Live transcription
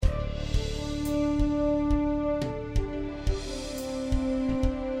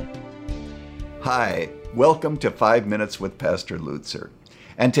Hi, welcome to 5 Minutes with Pastor Lutzer.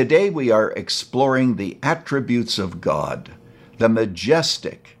 And today we are exploring the attributes of God, the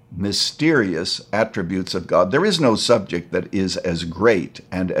majestic, mysterious attributes of God. There is no subject that is as great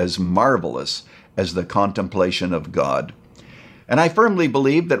and as marvelous as the contemplation of God. And I firmly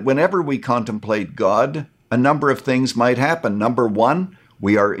believe that whenever we contemplate God, a number of things might happen. Number one,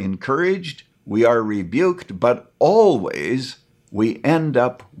 we are encouraged, we are rebuked, but always we end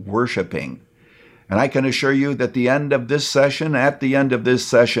up worshiping. And I can assure you that at the end of this session,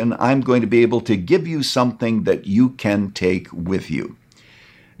 I'm going to be able to give you something that you can take with you.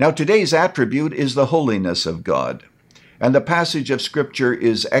 Now, today's attribute is the holiness of God. And the passage of Scripture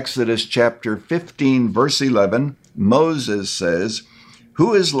is Exodus chapter 15, verse 11. Moses says,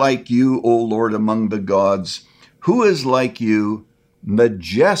 "Who is like you, O Lord, among the gods? Who is like you,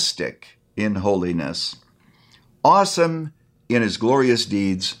 majestic in holiness, awesome in his glorious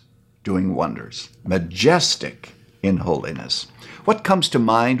deeds, doing wonders." Majestic in holiness. What comes to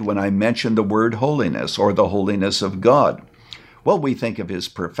mind when I mention the word holiness or the holiness of God? Well, we think of his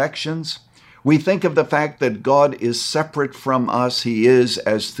perfections. We think of the fact that God is separate from us. He is,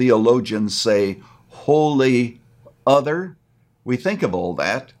 as theologians say, wholly other. We think of all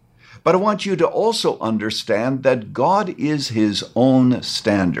that. But I want you to also understand that God is his own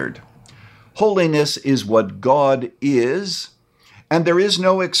standard. Holiness is what God is, and there is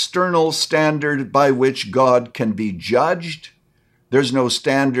no external standard by which God can be judged. There's no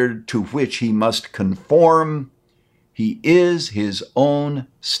standard to which he must conform. He is his own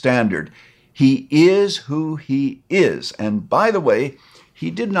standard. He is who he is. And by the way,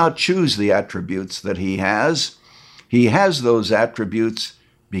 he did not choose the attributes that he has. He has those attributes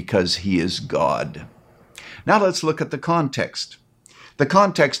because he is God. Now let's look at the context. The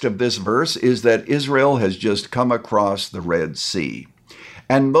context of this verse is that Israel has just come across the Red Sea.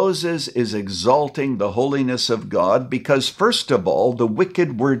 And Moses is exalting the holiness of God because, first of all, the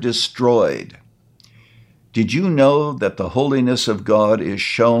wicked were destroyed. Did you know that the holiness of God is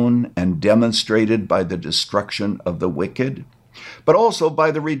shown and demonstrated by the destruction of the wicked, but also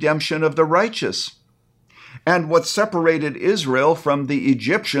by the redemption of the righteous? And what separated Israel from the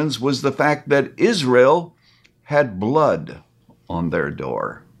Egyptians was the fact that Israel had blood on their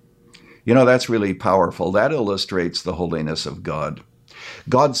door. You know, that's really powerful. That illustrates the holiness of God.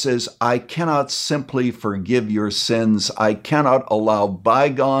 God says, I cannot simply forgive your sins. I cannot allow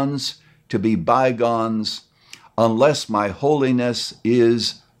bygones to be bygones unless my holiness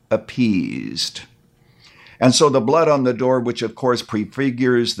is appeased. And so the blood on the door, which of course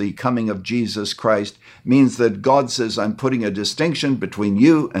prefigures the coming of Jesus Christ, means that God says, I'm putting a distinction between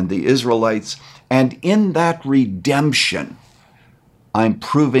you and the Israelites, and in that redemption, I'm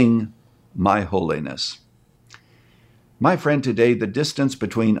proving my holiness. My friend, today, the distance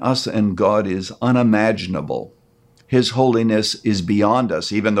between us and God is unimaginable. His holiness is beyond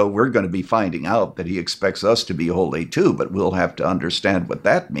us, even though we're going to be finding out that he expects us to be holy too, but we'll have to understand what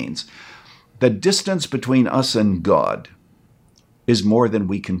that means. The distance between us and God is more than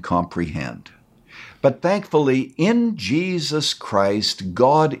we can comprehend. But thankfully, in Jesus Christ,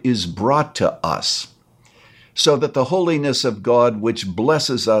 God is brought to us, so that the holiness of God, which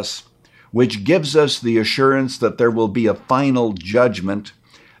blesses us, which gives us the assurance that there will be a final judgment,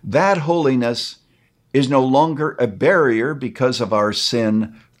 that holiness is no longer a barrier because of our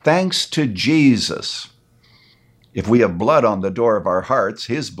sin, thanks to Jesus. If we have blood on the door of our hearts,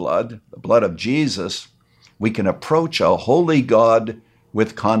 his blood, the blood of Jesus, we can approach a holy God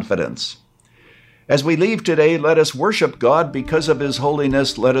with confidence. As we leave today, let us worship God because of his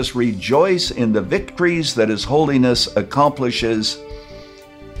holiness. Let us rejoice in the victories that his holiness accomplishes.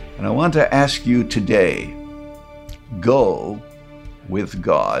 And I want to ask you today, go with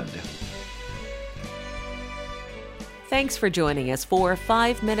God. Thanks for joining us for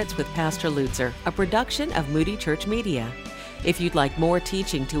 5 Minutes with Pastor Lutzer, a production of Moody Church Media. If you'd like more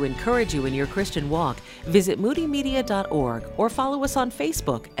teaching to encourage you in your Christian walk, visit moodymedia.org or follow us on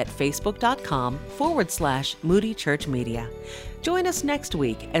Facebook at facebook.com/Moody Church Media. Join us next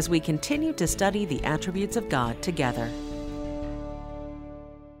week as we continue to study the attributes of God together.